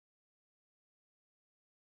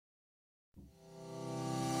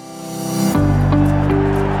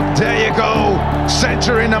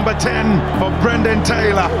Century number 10 for Brendan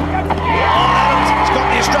Taylor. He's got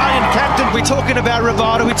the Australian captain. We're talking about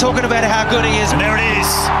Ravada. We're talking about how good he is. And there it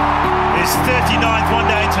is. His 39th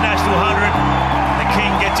one-day international 100. The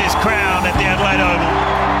King gets his crown at the Adelaide Oval.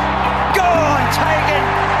 Gone, taken,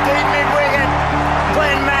 deep mid-wicket.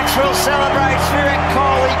 Glenn Maxwell celebrates. Virat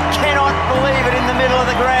Kohli cannot believe it in the middle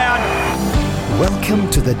of the ground.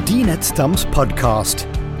 Welcome to the Dean at Stumps podcast,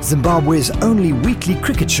 Zimbabwe's only weekly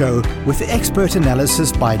cricket show with expert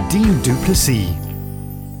analysis by Dean du Plessis.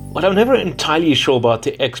 Well, I'm never entirely sure about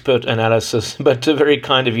the expert analysis, but very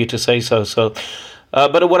kind of you to say so.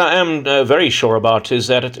 But what I am very sure about is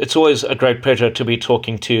that it's always a great pleasure to be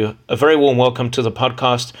talking to you. A very warm welcome to the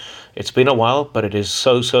podcast. It's been a while, but it is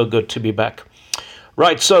so good to be back.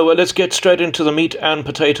 Right, so let's get straight into the meat and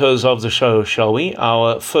potatoes of the show, shall we?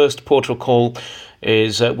 Our first port of call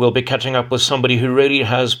is we'll be catching up with somebody who really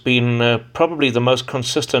has been probably the most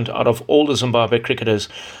consistent out of all the Zimbabwe cricketers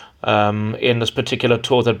in this particular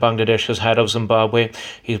tour that Bangladesh has had of Zimbabwe.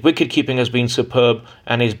 His wicket-keeping has been superb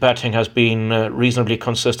and his batting has been reasonably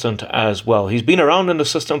consistent as well. He's been around in the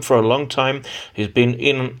system for a long time. He's been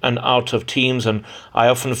in and out of teams, and I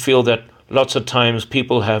often feel that lots of times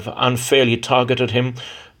people have unfairly targeted him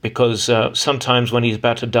because sometimes when he's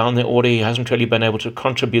batted down the order, he hasn't really been able to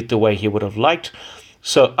contribute the way he would have liked.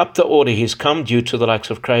 So up the order he's come due to the likes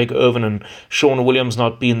of Craig Irvin and Sean Williams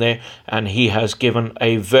not being there, and he has given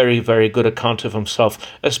a very good account of himself,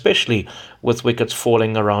 especially with wickets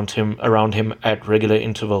falling around him at regular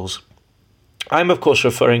intervals. I'm, of course,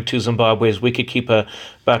 referring to Zimbabwe's wicketkeeper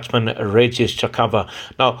batsman Regis Chakabva.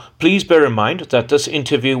 Now, please bear in mind that this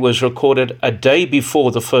interview was recorded a day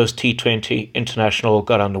before the first T20 international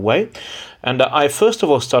got underway. And I first of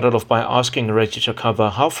all started off by asking Regis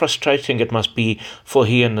Chakabva how frustrating it must be for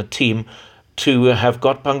he and the team to have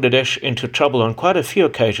got Bangladesh into trouble on quite a few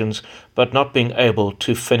occasions, but not being able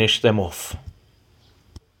to finish them off.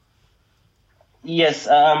 Yes,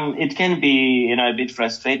 it can be, a bit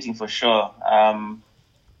frustrating for sure.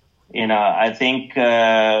 I think,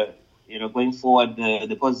 going forward,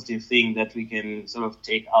 the positive thing that we can sort of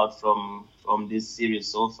take out from this series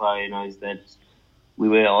so far, is that we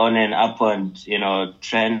were on an upward,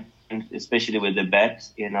 trend, especially with the bat,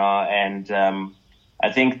 and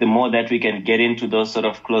I think the more that we can get into those sort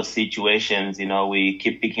of close situations, we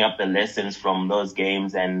keep picking up the lessons from those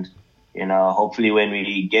games, and hopefully when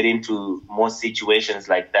we get into more situations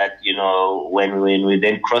like that, when we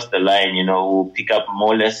then cross the line, we'll pick up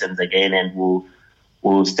more lessons again, and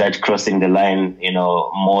we'll start crossing the line,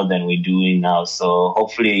 more than we're doing now. So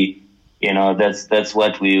hopefully, that's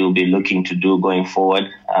what we will be looking to do going forward.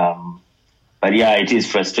 But yeah, it is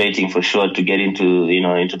frustrating for sure to get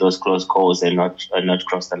into those close calls and not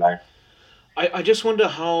cross the line. I just wonder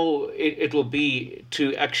how it will be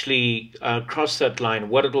to actually cross that line,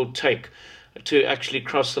 what it will take to actually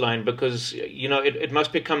cross the line, because, it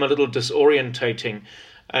must become a little disorientating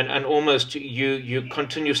and almost you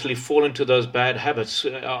continuously fall into those bad habits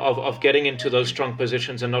of getting into those strong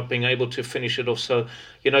positions and not being able to finish it off. So,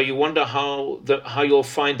 you wonder how you'll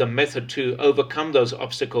find the method to overcome those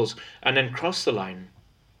obstacles and then cross the line.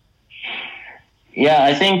 Yeah,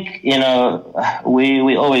 I think,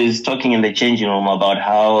 we always talking in the changing room about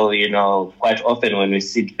how, quite often when we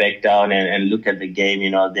sit back down and look at the game,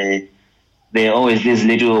 there are always these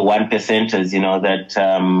little 1%ers,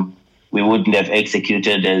 that we wouldn't have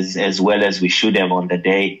executed as well as we should have on the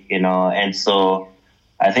day, and so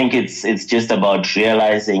I think it's just about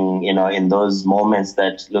realizing, in those moments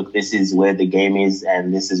that, look, this is where the game is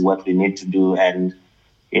and this is what we need to do, and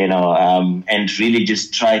and really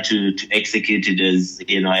just try to execute it as,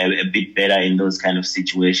 a bit better in those kind of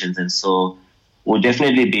situations. And so we'll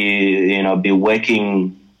definitely be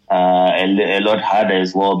working a lot harder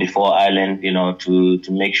as well before Ireland,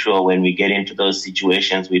 to make sure when we get into those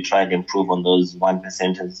situations, we try and improve on those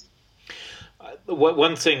 1%ers.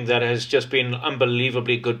 One thing that has just been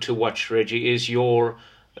unbelievably good to watch, Reggie, is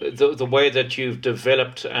the way that you've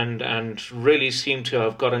developed and really seem to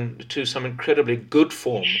have gotten to some incredibly good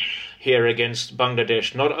form here against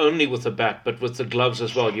Bangladesh, not only with the bat, but with the gloves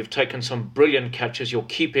as well. You've taken some brilliant catches. Your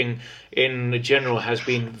keeping in general has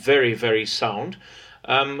been very sound.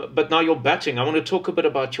 But now you're batting. I want to talk a bit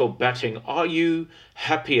about your batting. Are you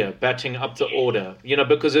happier batting up the order?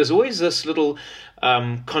 Because there's always this little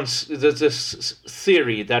there's this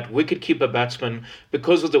theory that wicketkeeper batsmen,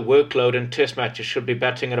 because of the workload in test matches, should be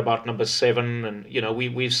batting at about number 7.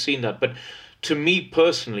 And, we've seen that. But to me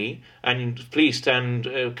personally, and please stand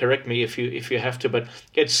correct me if you have to, but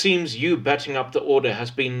it seems you batting up the order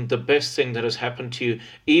has been the best thing that has happened to you,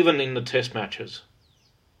 even in the test matches.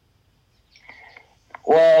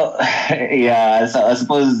 Well, yeah, so I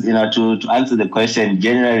suppose, to answer the question,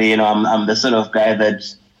 generally, I'm the sort of guy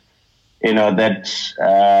that,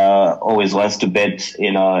 always wants to bet,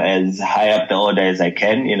 as high up the order as I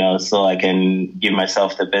can, so I can give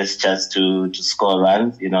myself the best chance to score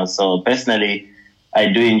runs, So personally, I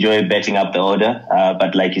do enjoy betting up the order.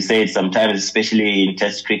 But like you said, sometimes, especially in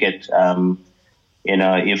Test cricket,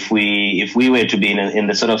 if we were to be in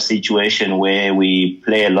the sort of situation where we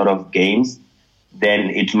play a lot of games, then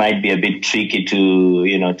it might be a bit tricky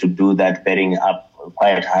to do that betting up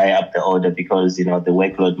quite high up the order because, the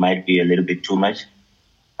workload might be a little bit too much.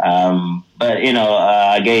 But,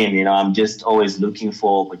 again, I'm just always looking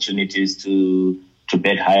for opportunities to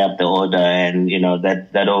bet high up the order. And,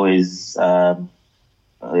 that always,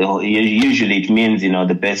 usually it means,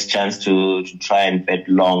 the best chance to try and bet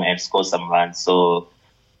long and score some runs. So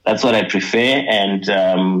that's what I prefer. And,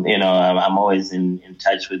 I'm always in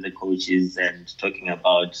touch with the coaches and talking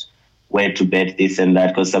about where to bet this and that.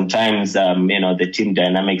 Because sometimes, the team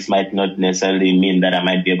dynamics might not necessarily mean that I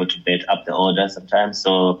might be able to bet up the order sometimes.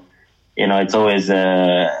 So, it's always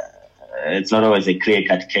it's not always a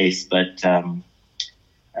clear-cut case. But,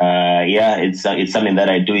 it's something that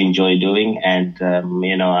I do enjoy doing. And,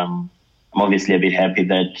 I'm obviously a bit happy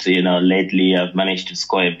that, lately I've managed to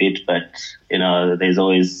score a bit, but, there's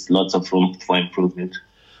always lots of room for improvement.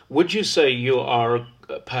 Would you say you are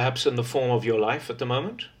perhaps in the form of your life at the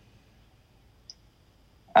moment?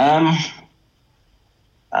 I'm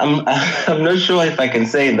not sure if I can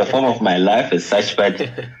say in the form of my life as such, but,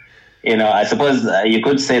 I suppose you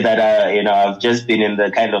could say that, I've just been in the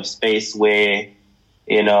kind of space where,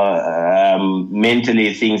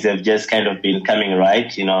 mentally things have just kind of been coming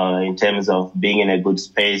right, in terms of being in a good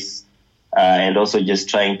space, and also just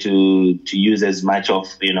trying to use as much of,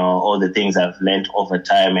 all the things I've learned over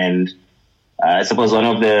time. And I suppose one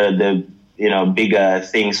of the bigger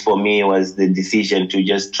things for me was the decision to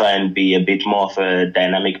just try and be a bit more of a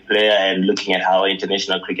dynamic player and looking at how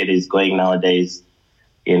international cricket is going nowadays,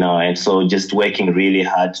 and so just working really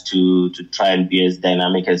hard to try and be as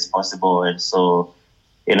dynamic as possible. And so,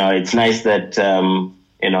 it's nice that,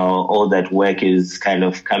 all that work is kind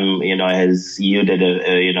of has yielded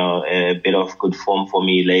a bit of good form for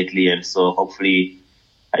me lately. And so hopefully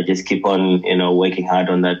I just keep on, working hard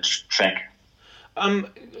on that track.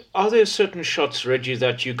 Are there certain shots, Reggie,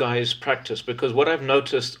 that you guys practice? Because what I've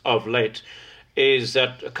noticed of late is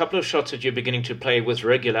that a couple of shots that you're beginning to play with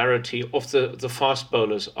regularity off the fast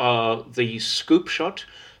bowlers are the scoop shot.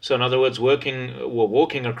 So in other words,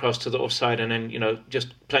 walking across to the offside and then,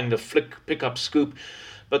 just playing the pick up scoop.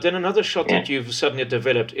 But then another shot that you've suddenly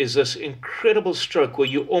developed is this incredible stroke where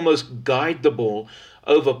you almost guide the ball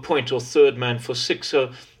over point or third man for six.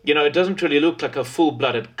 So, it doesn't really look like a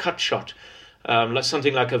full-blooded cut shot, like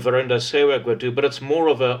something like a Virender Sehwag would do, but it's more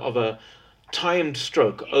of a timed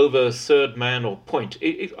stroke over third man or point.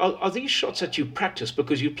 Are these shots that you practice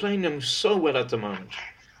because you're playing them so well at the moment?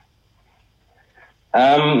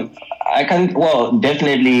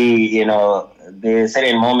 Definitely, there are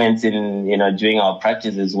certain moments in, during our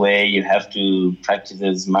practices where you have to practice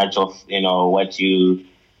as much of, what you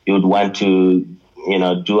would want to,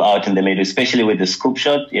 do out in the middle, especially with the scoop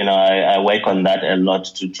shot. I work on that a lot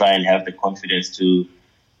to try and have the confidence to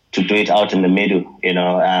do it out in the middle,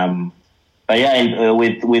 But yeah,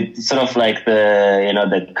 with sort of like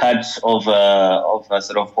the cut of a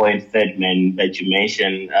sort of point third man that you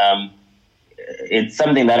mentioned, it's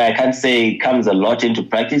something that I can't say comes a lot into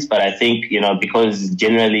practice, but I think, because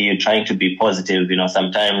generally you're trying to be positive,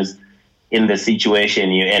 sometimes in the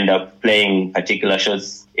situation you end up playing particular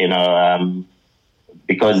shots,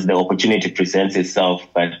 because the opportunity presents itself.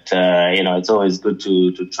 But, it's always good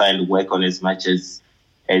to try and work on as much as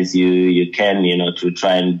you can, to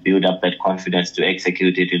try and build up that confidence to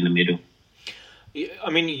execute it in the middle. I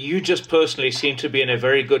mean, you just personally seem to be in a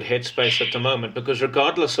very good headspace at the moment, because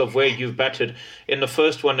regardless of where you've batted, in the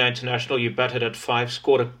first one-day international, you batted at 5,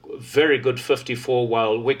 scored a very good 54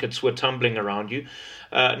 while wickets were tumbling around you.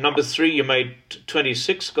 Number 3, you made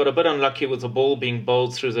 26, got a bit unlucky with the ball being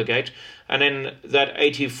bowled through the gate. And then that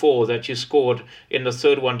 84 that you scored in the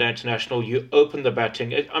third one-day international, you opened the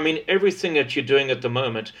batting. I mean, everything that you're doing at the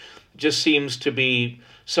moment just seems to be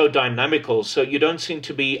so dynamical, so you don't seem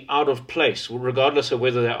to be out of place, regardless of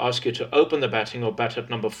whether they ask you to open the batting or bat at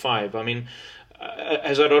number 5. I mean,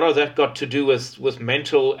 has a lot of that got to do with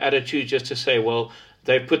mental attitude, just to say, well,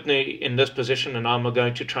 they've put me in this position and I'm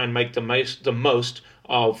going to try and make the most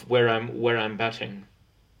of where I'm batting?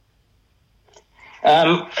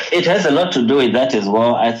 It has a lot to do with that as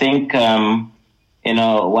well. I think,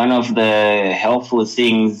 one of the helpful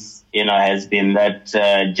things, has been that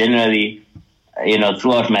generally,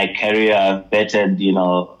 throughout my career, I've batted,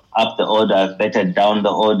 up the order, I've batted down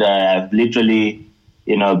the order. I've literally,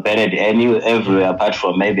 batted everywhere apart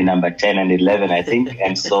from maybe number 10 and 11, I think.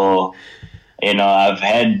 And so, I've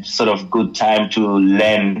had sort of good time to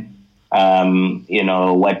learn,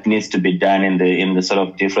 what needs to be done in the sort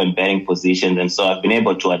of different batting positions. And so I've been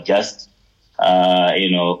able to adjust,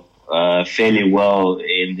 fairly well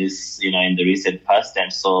in this, in the recent past.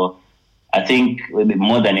 And so I think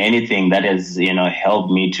more than anything, that has,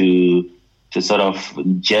 helped me to sort of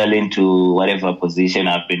gel into whatever position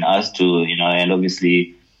I've been asked to, and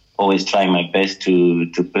obviously always trying my best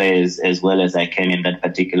to play as well as I can in that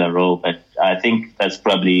particular role. But I think that's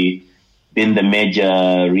probably been the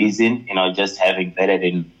major reason, just having batted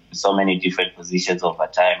in so many different positions over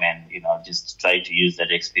time and, just try to use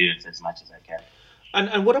that experience as much as I can.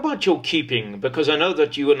 And what about your keeping? Because I know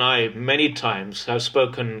that you and I many times have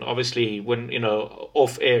spoken, obviously, when,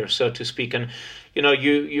 off air, so to speak. And,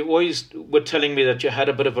 you always were telling me that you had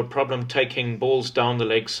a bit of a problem taking balls down the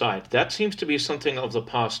leg side. That seems to be something of the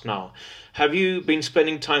past now. Have you been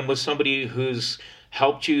spending time with somebody who's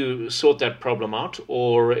helped you sort that problem out?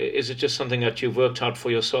 Or is it just something that you've worked out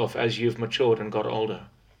for yourself as you've matured and got older?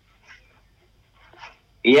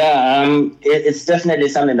 Yeah, it's definitely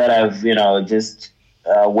something that I've, just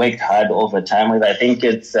worked hard over time with. I think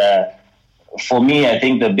it's, for me, I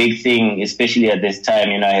think the big thing, especially at this time,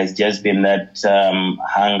 has just been that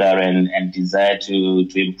hunger and desire to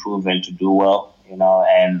improve and to do well,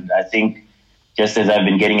 and I think just as I've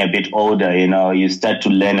been getting a bit older, you start to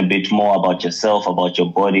learn a bit more about yourself, about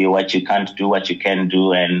your body, what you can't do, what you can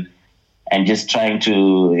do, and just trying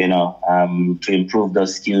to, to improve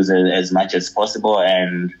those skills as much as possible.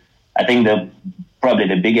 And I think probably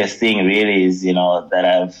the biggest thing really is, that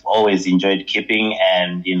I've always enjoyed keeping,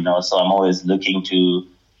 and, so I'm always looking to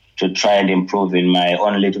try and improve in my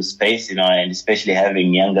own little space, and especially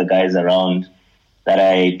having younger guys around that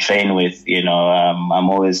I train with, I'm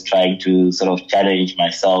always trying to sort of challenge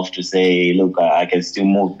myself to say, look, I can still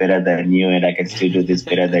move better than you, and I can still do this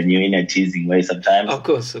better than you, in a teasing way sometimes. Of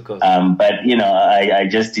course. But, I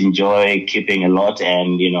just enjoy keeping a lot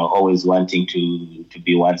and, always wanting to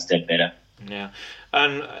be one step better. Yeah.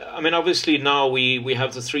 And I mean, obviously now we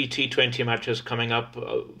have the 3 T20 matches coming up.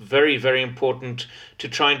 Very, very important to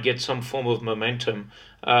try and get some form of momentum.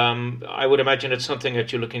 I would imagine it's something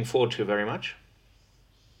that you're looking forward to very much.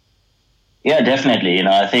 Yeah, definitely.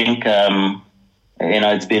 I think,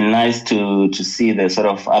 it's been nice to see the sort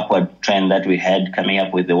of upward trend that we had coming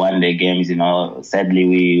up with the one-day games. Sadly,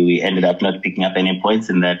 we ended up not picking up any points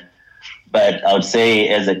in that. But I would say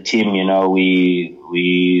as a team,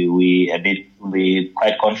 we're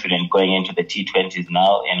quite confident going into the T20s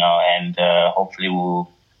now, and hopefully we'll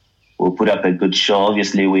put up a good show.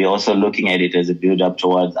 Obviously, we're also looking at it as a build-up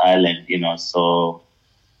towards Ireland, so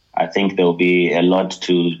I think there'll be a lot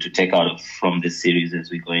to take out from this series as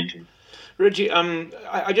we go into it. Reggie,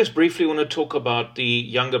 I just briefly want to talk about the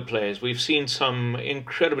younger players. We've seen some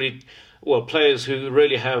incredibly players who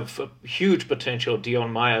really have huge potential.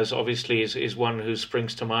 Dion Myers obviously is one who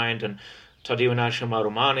springs to mind, and Tadiwanasha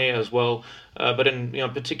Marumane as well. But in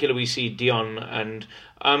particular, we see Dion, and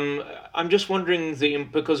I'm just wondering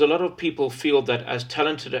because a lot of people feel that as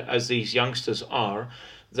talented as these youngsters are,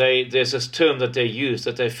 there's this term that they use,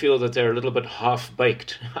 that they feel that they're a little bit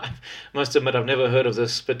half-baked. I must admit, I've never heard of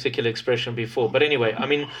this particular expression before. But anyway, I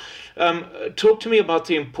mean, talk to me about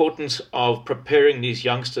the importance of preparing these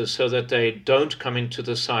youngsters so that they don't come into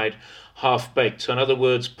the side half-baked. So in other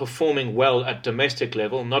words, performing well at domestic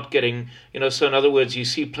level, not getting, so in other words, you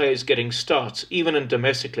see players getting starts, even in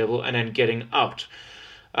domestic level, and then getting out.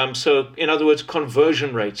 So in other words,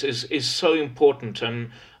 conversion rates is so important.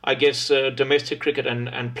 And I guess domestic cricket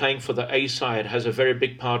and playing for the A side has a very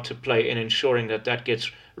big part to play in ensuring that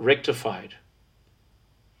gets rectified.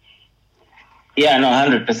 Yeah, no,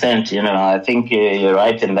 100%. I think you're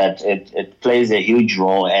right in that it plays a huge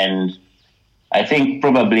role. And I think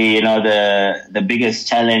probably, the biggest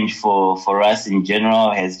challenge for us in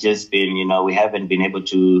general has just been, we haven't been able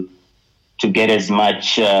to get as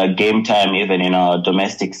much game time even in our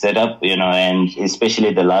domestic setup, and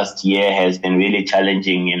especially the last year has been really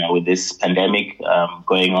challenging, with this pandemic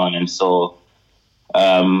going on. And so,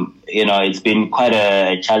 it's been quite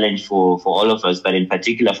a challenge for all of us, but in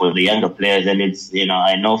particular for the younger players. And it's,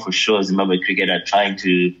 I know for sure Zimbabwe Cricket are trying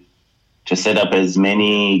to set up as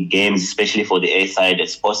many games, especially for the A side,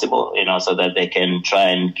 as possible, so that they can try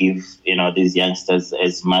and give, these youngsters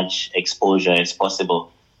as much exposure as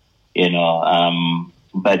possible.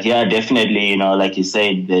 But yeah, definitely, like you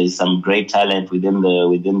said, there's some great talent within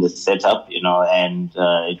the setup, and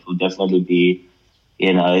it will definitely be,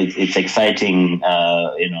 it's exciting,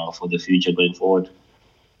 for the future going forward.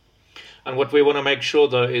 And what we want to make sure,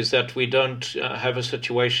 though, is that we don't have a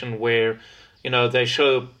situation where, they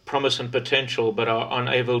show promise and potential but are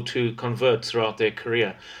unable to convert throughout their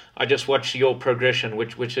career. I just watched your progression,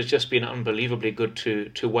 which has just been unbelievably good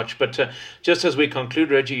to watch. But just as we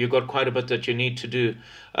conclude, Reggie, you've got quite a bit that you need to do.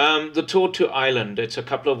 The tour to Ireland, it's a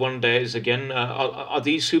couple of 1 days again. Are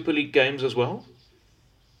these Super League games as well?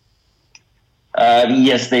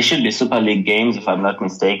 Yes, they should be Super League games, if I'm not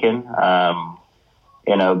mistaken.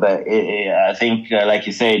 But I think, like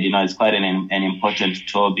you said, it's quite an important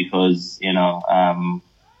tour because,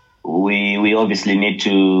 we obviously need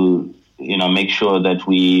to, make sure that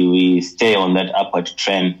we stay on that upward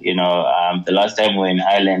trend. The last time we were in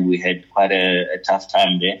Ireland, we had quite a tough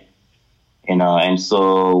time there, and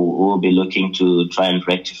so we'll be looking to try and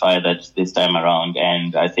rectify that this time around.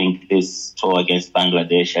 And I think this tour against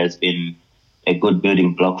Bangladesh has been a good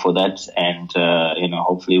building block for that, and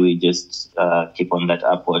hopefully we just keep on that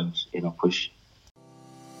upward push.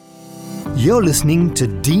 You're listening to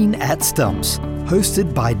Dean at Stumps,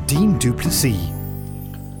 hosted by Dean du Plessis.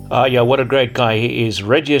 What a great guy he is.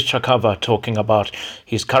 Regis Chakabva talking about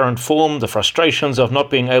his current form, the frustrations of not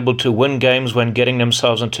being able to win games when getting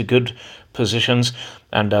themselves into good positions,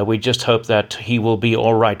 and we just hope that he will be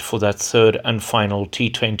all right for that third and final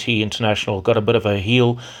T20 international. Got a bit of a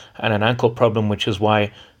heel and an ankle problem, which is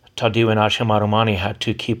why Tadiu and Ashamarumani had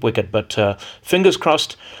to keep wicket, but fingers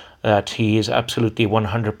crossed that he is absolutely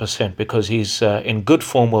 100% because he's in good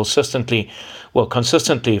form consistently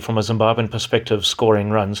from a Zimbabwean perspective,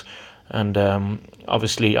 scoring runs. And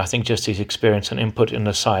obviously, I think just his experience and input in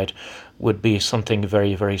the side would be something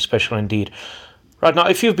very, very special indeed. Right now,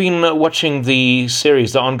 if you've been watching the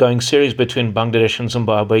ongoing series between Bangladesh and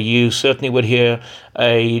Zimbabwe, you certainly would hear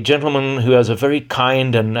a gentleman who has a very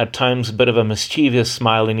kind and at times a bit of a mischievous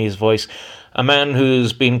smile in his voice, a man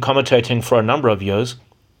who's been commentating for a number of years,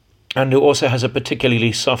 and who also has a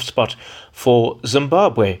particularly soft spot for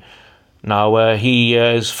Zimbabwe. Now,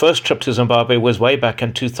 his first trip to Zimbabwe was way back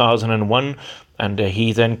in 2001, and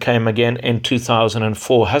he then came again in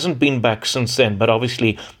 2004. Hasn't been back since then, but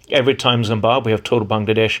obviously every time Zimbabwe have toured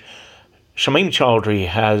Bangladesh, Shameem Chowdhury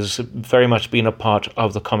has very much been a part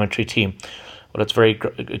of the commentary team. Well, it's very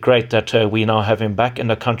great that we now have him back in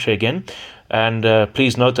the country again. And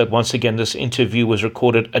please note that once again, this interview was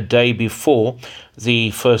recorded a day before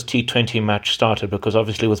the first T20 match started, because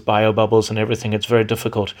obviously with bio bubbles and everything, it's very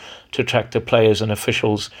difficult to track the players and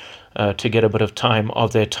officials to get a bit of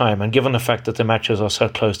their time. And given the fact that the matches are so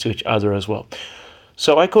close to each other as well.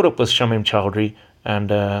 So I caught up with Shameem Chowdhury and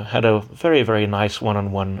had a very, very nice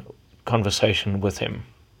one-on-one conversation with him.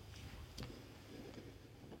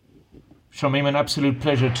 Shamim, an absolute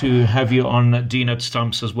pleasure to have you on Dean at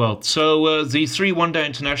Stumps as well. So the 3 one-day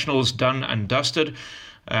internationals done and dusted,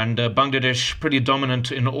 and Bangladesh pretty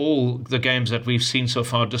dominant in all the games that we've seen so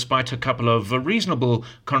far, despite a couple of reasonable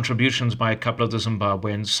contributions by a couple of the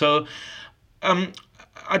Zimbabweans. So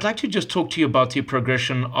I'd like to just talk to you about the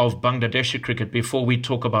progression of Bangladeshi cricket before we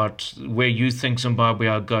talk about where you think Zimbabwe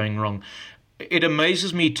are going wrong. It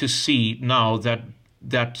amazes me to see now that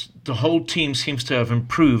the whole team seems to have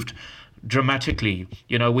improved dramatically.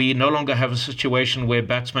 We no longer have a situation where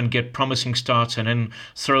batsmen get promising starts and then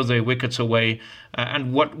throw their wickets away.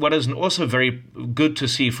 And what is also very good to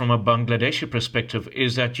see from a Bangladeshi perspective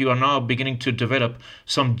is that you are now beginning to develop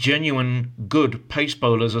some genuine good pace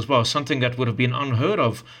bowlers as well, something that would have been unheard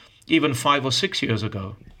of even 5 or 6 years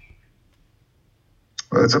ago.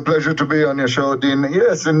 Well, it's a pleasure to be on your show, Dean.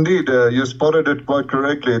 Yes, indeed, you spotted it quite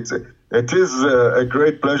correctly. It is a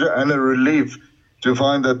great pleasure and a relief to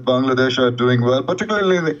find that Bangladesh are doing well,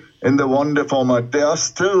 particularly in the one-day format. There are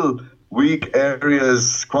still weak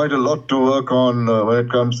areas, quite a lot to work on when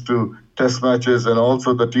it comes to test matches and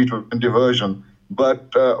also the T20 version.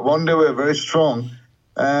 But one day we're very strong.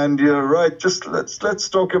 And you're right, just let's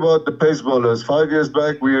talk about the pace bowlers. 5 years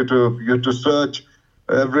back, we had to search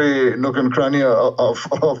every nook and cranny of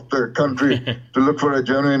the country to look for a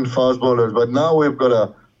genuine fast bowlers. But now we've got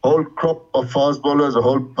a whole crop of fast bowlers, a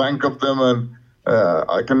whole bank of them, and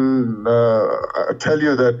I can tell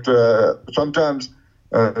you that sometimes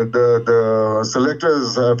the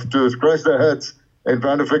selectors have to scratch their heads in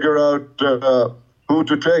trying to figure out who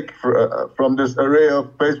to take from this array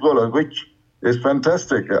of pace bowlers, which is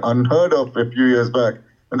fantastic, unheard of a few years back.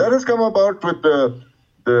 And that has come about with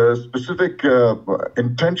the specific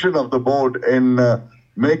intention of the board in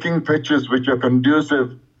making pitches which are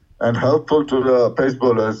conducive and helpful to the pace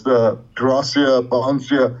bowlers, grassier,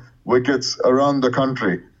 bouncier wickets around the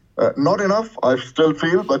country. Not enough, I still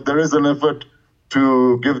feel, but there is an effort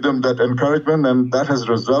to give them that encouragement, and that has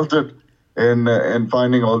resulted in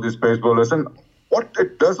finding all these pace bowlers. And what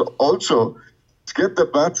it does also is get the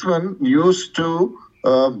batsmen used to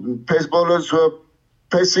pace bowlers who are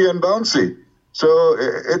pacey and bouncy. So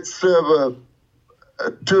it's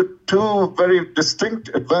two very distinct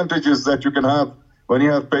advantages that you can have when you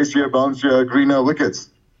have pacier, bouncier, greener wickets.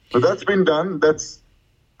 So that's been done. That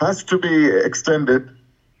has to be extended.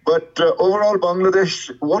 But overall, Bangladesh,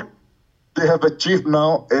 what they have achieved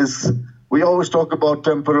now is, we always talk about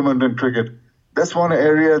temperament in cricket. That's one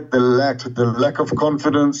area they lacked, the lack of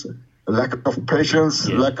confidence, the lack of patience,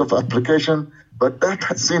 lack of application. But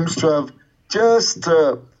that seems to have just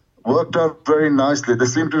worked out very nicely. They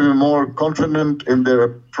seem to be more confident in their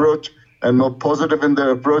approach and more positive in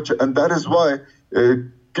their approach. And that is why it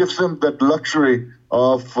gives them that luxury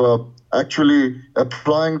of actually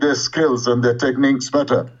applying their skills and their techniques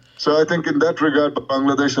better. So I think in that regard,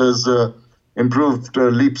 Bangladesh has improved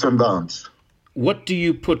leaps and bounds. What do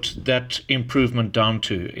you put that improvement down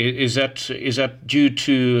to? Is that due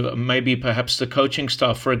to maybe perhaps the coaching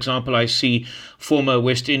staff? For example, I see former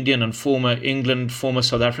West Indian and former England, former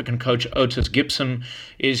South African coach Otis Gibson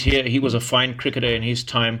is here. He was a fine cricketer in his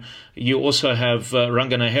time. You also have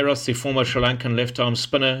Rangana Herath, the former Sri Lankan left-arm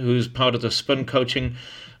spinner, who's part of the spin coaching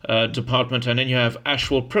department. And then you have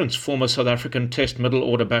Ashwell Prince, former South African Test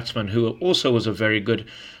middle-order batsman, who also was a very good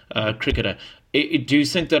cricketer. Do you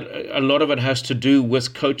think that a lot of it has to do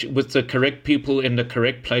with with the correct people in the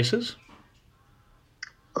correct places?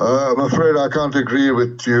 I'm afraid I can't agree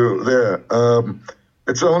with you there.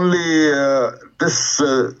 It's only this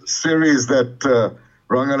series that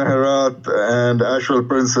Rangana Herath and Ashwell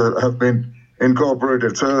Prince have been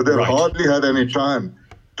incorporated. So they've hardly had any time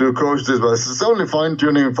to coach this. It's only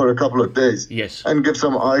fine-tuning for a couple of days and give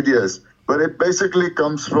some ideas. But it basically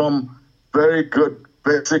comes from very good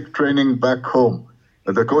basic training back home.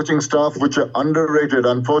 The coaching staff, which are underrated,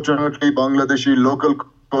 unfortunately, Bangladeshi local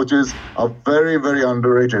coaches are very, very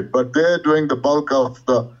underrated, but they're doing the bulk of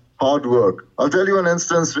the hard work. I'll tell you an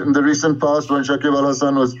instance in the recent past when Shakib Al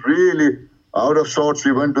Hasan was really out of sorts.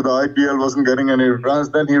 He went to the IPL, wasn't getting any runs.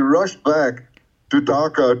 Then he rushed back to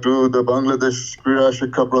Dhaka, to the Bangladesh Krida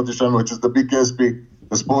Shikha Pratishan, which is the BKSP,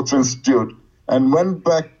 the Sports Institute, and went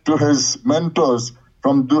back to his mentors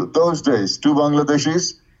from those days, two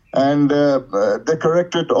Bangladeshis, and they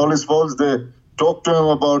corrected all his faults. They talked to him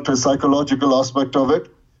about the psychological aspect of it,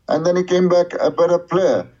 and then he came back a better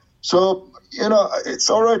player. So, it's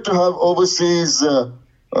all right to have overseas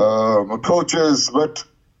coaches, but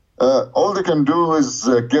all they can do is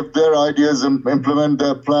give their ideas and implement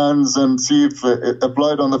their plans and see if it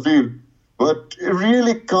applied on the field. But you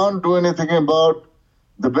really can't do anything about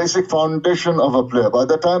the basic foundation of a player. By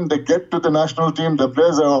the time they get to the national team, the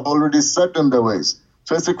players are already set in their ways.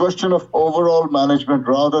 So it's a question of overall management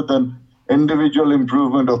rather than individual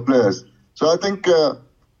improvement of players. So I think,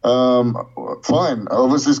 fine,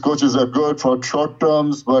 overseas coaches are good for short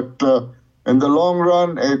terms, but in the long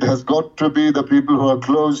run, it has got to be the people who are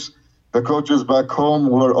close, the coaches back home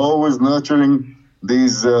who are always nurturing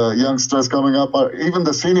these youngsters coming up, or even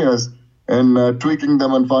the seniors, and tweaking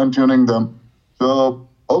them and fine-tuning them. So,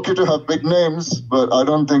 okay to have big names, but I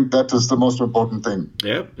don't think that is the most important thing.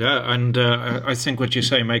 Yeah, and I think what you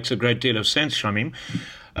say makes a great deal of sense, Shamim.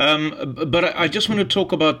 But I just want to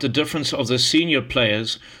talk about the difference of the senior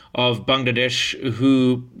players of Bangladesh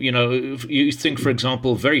who, you think, for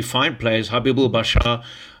example, very fine players, Habibul Bashar,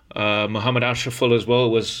 Muhammad Ashraful as well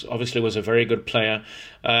was a very good player.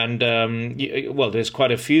 And, there's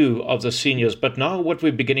quite a few of the seniors. But now what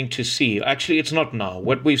we're beginning to see, actually it's not now,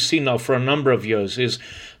 what we've seen now for a number of years is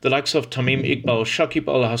the likes of Tamim Iqbal, Shakib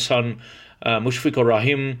Al Hasan, Mushfiqur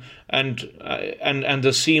Rahim, and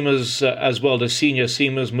the seamers as well, the senior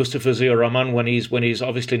seamers, Mustafa Zia Rahman when he's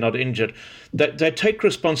obviously not injured. They take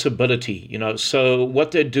responsibility, So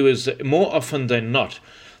what they do is, more often than not,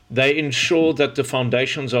 they ensure that the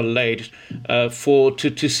foundations are laid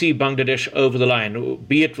to see Bangladesh over the line,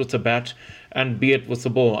 be it with the bat and be it with the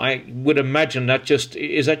ball. I would imagine that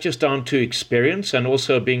is that just down to experience and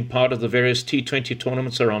also being part of the various T20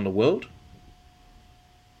 tournaments around the world?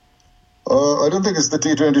 I don't think it's the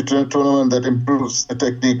T20 tournament that improves the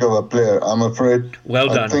technique of a player, I'm afraid. Well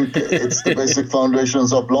done. I think it's the basic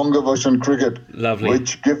foundations of longer version cricket,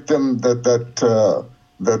 which give them that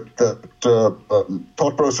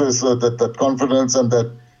thought process, that confidence and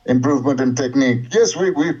that improvement in technique. Yes,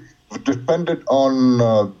 we've depended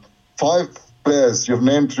on 5 players. You've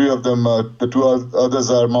named 3 of them. The 2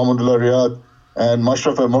 others are Mahmudullah Riyad and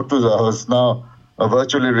Mashraf Murtaza, who's now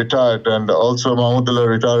virtually retired, and also Mahmudullah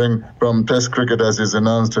retiring from Test cricket as he's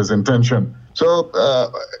announced his intention. So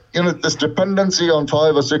this dependency on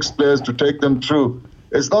 5 or 6 players to take them through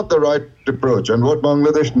is not the right approach. And what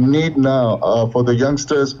Bangladesh need now are for the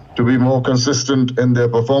youngsters to be more consistent in their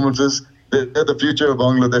performances. They're the future of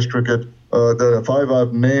Bangladesh cricket. The 5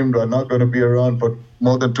 I've named are not going to be around for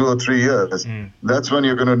more than 2 or 3 years. That's when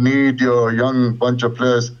you're going to need your young bunch of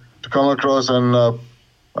players to come across and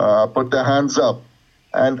put their hands up.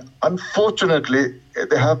 And unfortunately,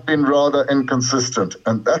 they have been rather inconsistent.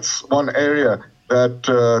 And that's one area that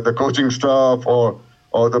the coaching staff or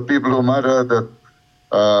the people who matter, the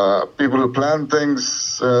people who plan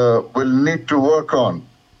things will need to work on,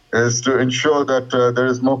 is to ensure that there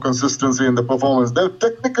is more consistency in the performance. They're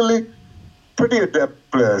technically pretty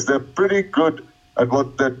adept players. They're pretty good at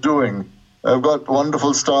what they're doing. They've got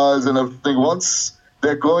wonderful styles and everything. Once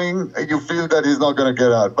they're going, you feel that he's not going to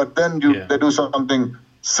get out. But then they do something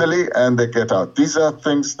silly and they get out. These are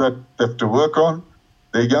things that they have to work on.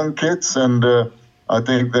 They're young kids, and I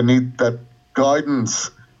think they need that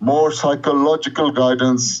guidance, more psychological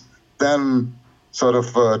guidance than sort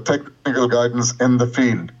of technical guidance in the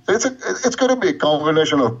field. It's going to be a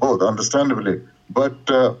combination of both, understandably. But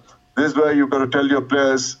this is where you've got to tell your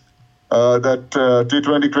players that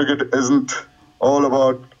T20 cricket isn't all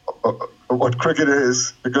about what cricket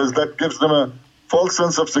is, because that gives them a false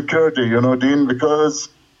sense of security, Dean, because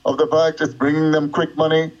of the fact it's bringing them quick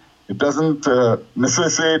money. It doesn't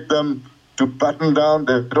necessitate them to batten down.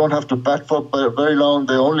 They don't have to bat for very long.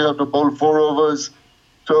 They only have to bowl 4 overs.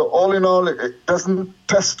 So all in all, it doesn't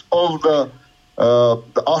test all the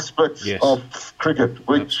aspects of cricket,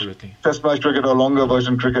 which Test match cricket or longer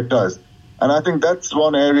version cricket does. And I think that's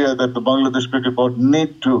one area that the Bangladesh Cricket Board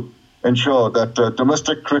need to ensure, that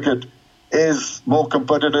domestic cricket is more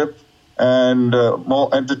competitive and more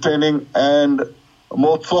entertaining and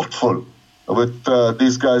more thoughtful, with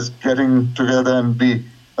these guys getting together and be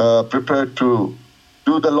prepared to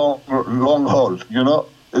do the long haul.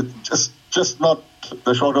 It's just not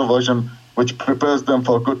the shorter version which prepares them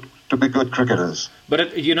to be good cricketers. But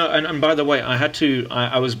and by the way,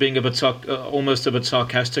 I was being a bit almost a bit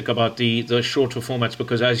sarcastic about the shorter formats,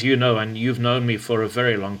 because as you know, and you've known me for a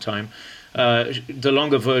very long time, the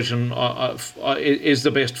longer version is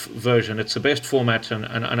the best version. It's the best format,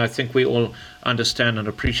 and I think we all understand and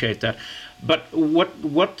appreciate that. But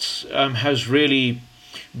what has really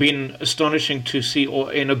been astonishing to see,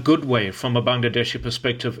 or in a good way from a Bangladeshi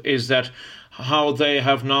perspective, is that how they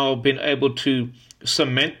have now been able to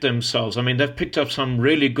cement themselves. I mean, they've picked up some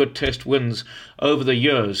really good test wins over the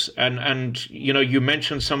years, and you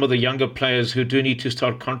mentioned some of the younger players who do need to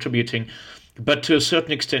start contributing. But to a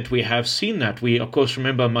certain extent, we have seen that. We, of course,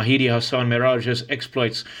 remember Mahidi Hassan Miraj's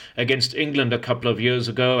exploits against England a couple of years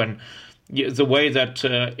ago, and the way that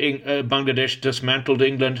Bangladesh dismantled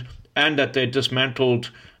England, and that they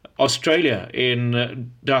dismantled Australia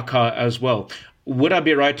in Dhaka as well. Would I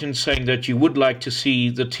be right in saying that you would like to see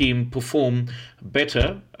the team perform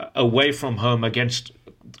better away from home against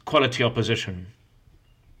quality opposition?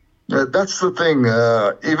 That's the thing.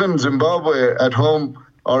 Even Zimbabwe at home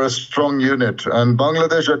are a strong unit, and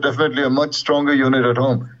Bangladesh are definitely a much stronger unit at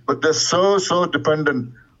home. But they're so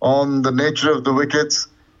dependent on the nature of the wickets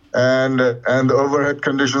and the overhead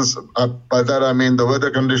conditions. By that I mean the weather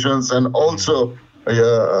conditions, and also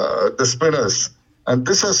the spinners. And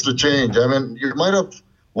this has to change. I mean, you might have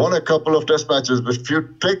won a couple of test matches, but if you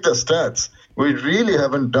take the stats, we really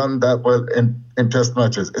haven't done that well in test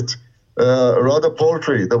matches. It's rather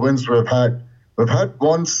paltry, the wins we've had. We've had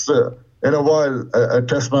once in a while a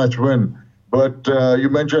test match win. But you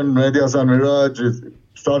mentioned Mahidi Hassan Miraj is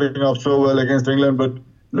starting off so well against England, but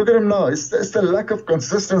look at him now. It's the lack of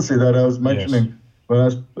consistency that I was mentioning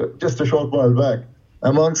just a short while back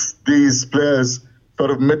amongst these players, sort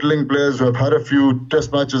of middling players who have had a few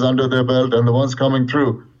test matches under their belt and the ones coming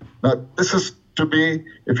through. Now, this is to be,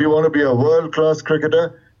 if you want to be a world-class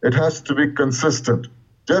cricketer, it has to be consistent.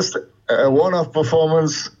 Just a one-off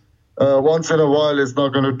performance once in a while is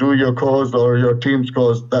not going to do your cause or your team's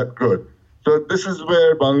cause that good. So this is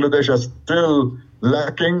where Bangladesh are still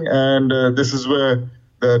lacking, and this is where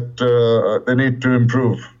that they need to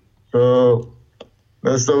improve. So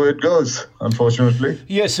that's the way it goes, unfortunately.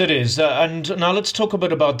 Yes, it is. And now let's talk a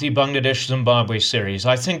bit about the Bangladesh-Zimbabwe series.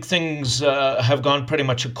 I think things have gone pretty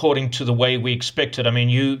much according to the way we expected. I mean,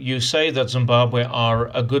 you say that Zimbabwe are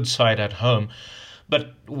a good side at home.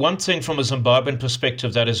 But one thing from a Zimbabwean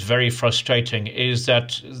perspective that is very frustrating is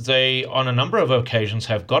that they, on a number of occasions,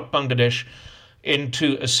 have got Bangladesh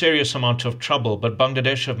into a serious amount of trouble, but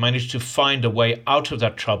Bangladesh have managed to find a way out of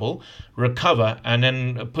that trouble, recover, and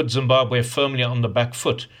then put Zimbabwe firmly on the back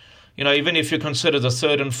foot. Even if you consider the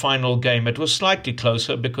third and final game, it was slightly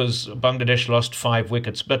closer because Bangladesh lost 5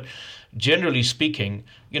 wickets. But generally speaking,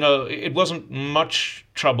 it wasn't much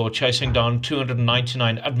trouble chasing down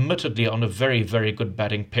 299, admittedly on a very, very good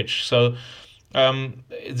batting pitch. So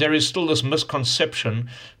there is still this misconception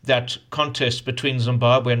that contests between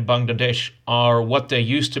Zimbabwe and Bangladesh are what they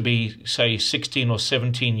used to be, say, 16 or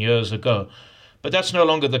 17 years ago. But that's no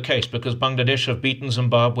longer the case because Bangladesh have beaten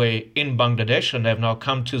Zimbabwe in Bangladesh and they've now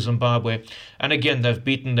come to Zimbabwe. And again, they've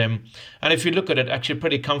beaten them. And if you look at it, actually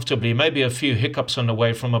pretty comfortably, maybe a few hiccups on the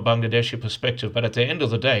way from a Bangladeshi perspective. But at the end of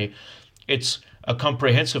the day, it's a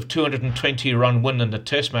comprehensive 220-run win in the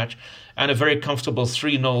Test match and a very comfortable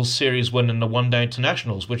 3-0 series win in the one-day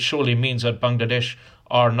internationals, which surely means that Bangladesh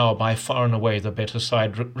are now by far and away the better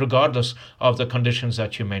side, regardless of the conditions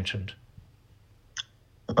that you mentioned.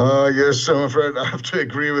 Yes, I'm afraid I have to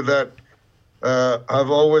agree with that. I've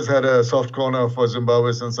always had a soft corner for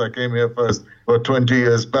Zimbabwe since I came here first, about 20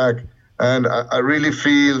 years back. And I really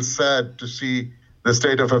feel sad to see the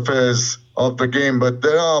state of affairs of the game. But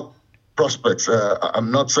there are prospects.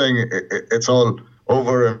 I'm not saying it's all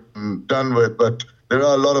over and done with, but there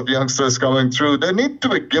are a lot of youngsters coming through. They need to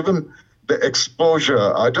be given the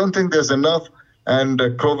exposure. I don't think there's enough. And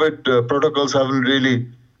COVID protocols haven't really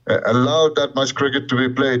allowed that much cricket to be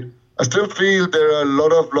played. I still feel there are a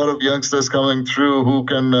lot of youngsters coming through who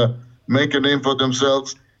can make a name for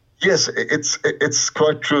themselves. Yes, it's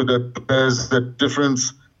quite true that there's a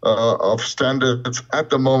difference of standards at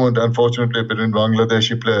the moment, unfortunately, between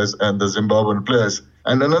Bangladeshi players and the Zimbabwean players.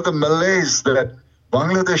 And another malaise that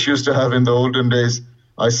Bangladesh used to have in the olden days,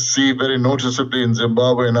 I see very noticeably in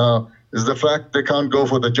Zimbabwe now, is the fact they can't go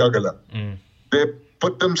for the jugular. They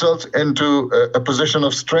put themselves into a position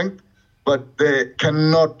of strength, but they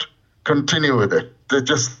cannot continue with it. They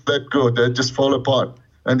just let go. They just fall apart.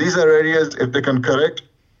 And these are areas, if they can correct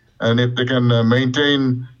and if they can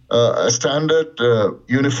maintain a standard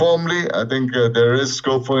uniformly, I think there is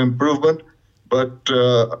scope for improvement. But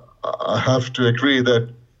I have to agree that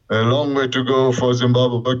a long way to go for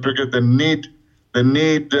Zimbabwe cricket. They need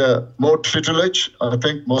more tutelage, I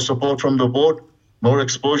think, more support from the board, more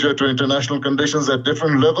exposure to international conditions at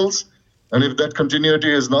different levels. And if that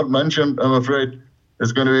continuity is not mentioned, I'm afraid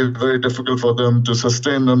it's going to be very difficult for them to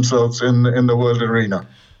sustain themselves in the world arena.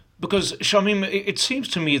 Because, Shamim, it seems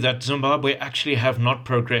to me that Zimbabwe actually have not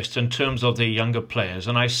progressed in terms of their younger players.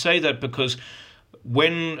 And I say that because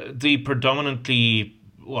when the predominantly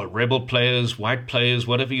rebel players, white players,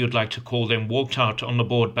 whatever you'd like to call them, walked out on the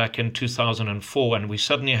board back in 2004, and we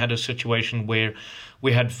suddenly had a situation where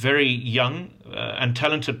we had very young and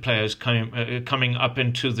talented players coming up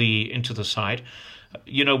into the side.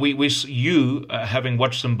 You having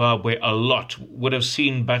watched Zimbabwe a lot, would have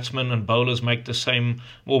seen batsmen and bowlers make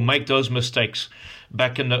those mistakes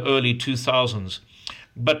back in the early 2000s.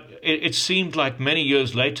 But it seemed like many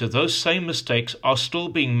years later, those same mistakes are still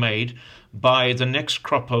being made by the next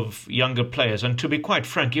crop of younger players. And to be quite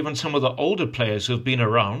frank, even some of the older players who've been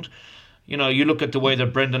around, you look at the way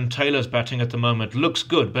that Brendan Taylor's batting at the moment, looks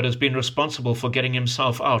good, but has been responsible for getting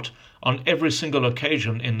himself out on every single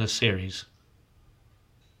occasion in the series.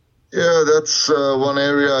 Yeah, that's one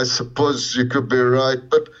area I suppose you could be right.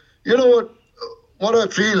 But you know what I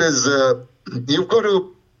feel is you've got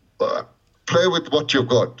to play with what you've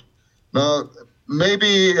got. Now,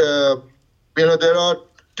 maybe, there are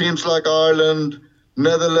teams like Ireland,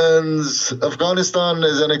 Netherlands, Afghanistan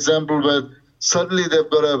is an example where suddenly they've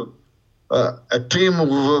got a team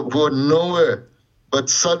who are nowhere, but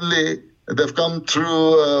suddenly they've come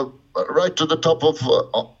through right to the top of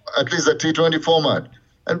at least the T20 format.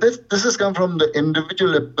 And this has come from the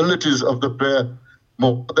individual abilities of the player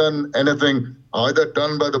more than anything either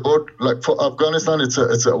done by the board. Like for Afghanistan, it's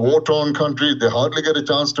a war-torn country. They hardly get a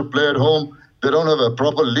chance to play at home. They don't have a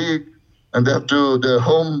proper league, and their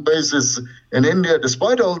home base is in India.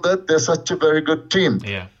 Despite all that, they're such a very good team.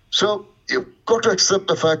 Yeah. So you've got to accept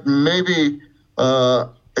the fact maybe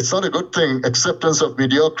it's not a good thing, acceptance of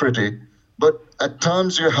mediocrity, but at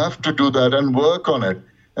times you have to do that and work on it.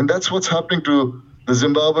 And that's what's happening to the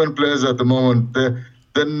Zimbabwean players at the moment.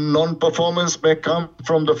 Their non-performance may come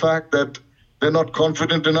from the fact that they're not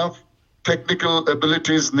confident enough. Technical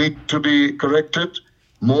abilities need to be corrected.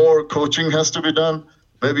 More coaching has to be done.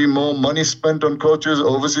 Maybe more money spent on coaches,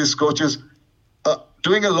 overseas coaches.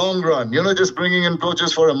 Doing a long run, just bringing in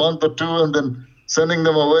coaches for a month or two and then sending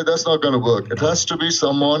them away, that's not going to work. It has to be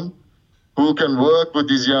someone who can work with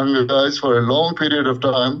these younger guys for a long period of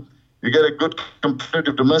time. You get a good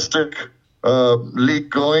competitive domestic league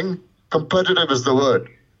going. Competitive is the word.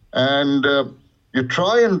 And you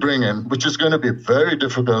try and bring in, which is going to be very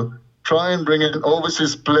difficult, try and bring in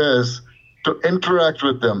overseas players to interact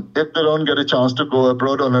with them if they don't get a chance to go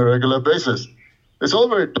abroad on a regular basis. It's all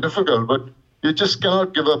very difficult, but you just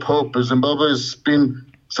cannot give up hope. Zimbabwe has been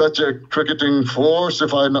such a cricketing force,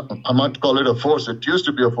 if I might call it a force. It used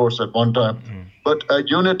to be a force at one time, but a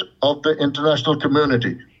unit of the international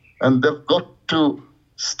community. And they've got to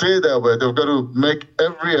stay that way. They've got to make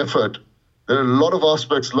every effort. There are a lot of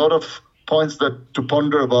aspects, a lot of points that to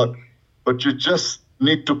ponder about, but you just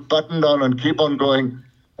need to button down and keep on going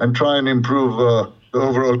and try and improve the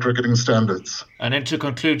overall cricketing standards. And then to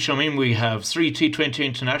conclude, Shamim, we have 3 T20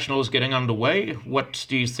 internationals getting underway. What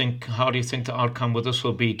do you think, how do you think the outcome with this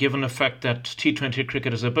will be, given the fact that T20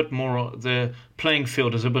 cricket is a bit more, the playing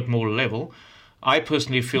field is a bit more level? I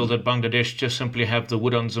personally feel that Bangladesh just simply have the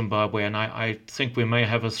wood on Zimbabwe, and I think we may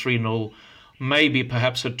have a 3-0, maybe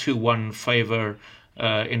perhaps a 2-1 favour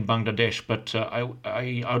in Bangladesh. But I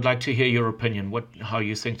would like to hear your opinion, how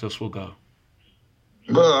you think this will go.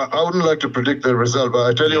 Well, I wouldn't like to predict the result, but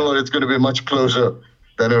I tell you what, it's going to be much closer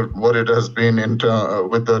than what it has been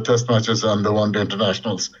with the test matches and the one-day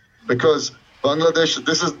internationals. Because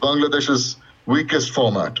this is Bangladesh's weakest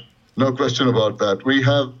format. No question about that. We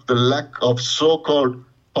have the lack of so-called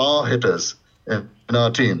power hitters in our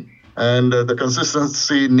team. And the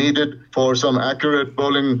consistency needed for some accurate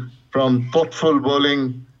bowling from thoughtful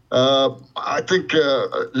bowling, I think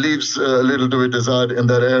leaves a little to be desired in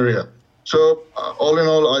that area. So all in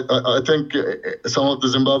all, I think some of the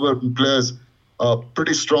Zimbabwean players are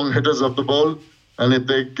pretty strong hitters of the ball. And if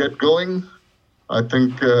they get going, I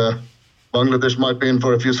think Bangladesh might be in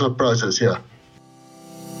for a few surprises here.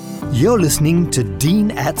 You're listening to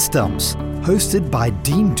Dean at Stumps, hosted by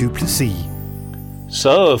Dean du Plessis.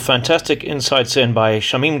 So, fantastic insights in by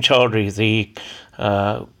Shameem Chowdhury,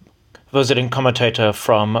 the visiting commentator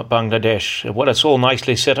from Bangladesh. Well, it's all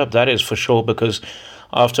nicely set up, that is for sure, because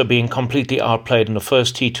after being completely outplayed in the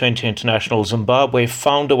first T20 international, Zimbabwe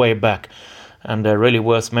found a way back. And really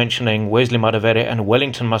worth mentioning Wesley Madavere and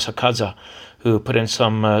Wellington Masakadza, who put in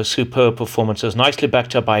some superb performances, nicely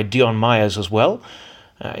backed up by Dion Myers as well.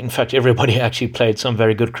 In fact, everybody actually played some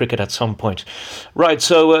very good cricket at some point. Right,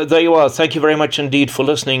 so there you are. Thank you very much indeed for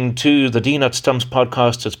listening to the Dean at Stumps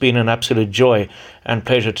podcast. It's been an absolute joy and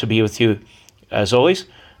pleasure to be with you, as always.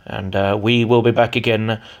 And we will be back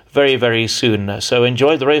again very, very soon. So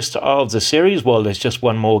enjoy the rest of the series. Well, there's just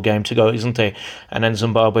one more game to go, isn't there? And then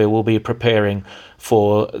Zimbabwe will be preparing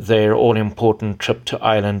for their all-important trip to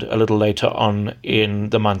Ireland a little later on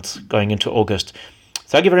in the month, going into August.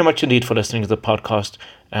 Thank you very much indeed for listening to the podcast,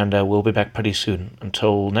 and we'll be back pretty soon.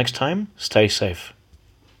 Until next time, stay safe.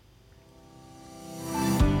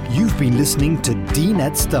 You've been listening to Dean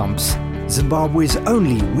at Stumps, Zimbabwe's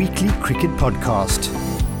only weekly cricket podcast.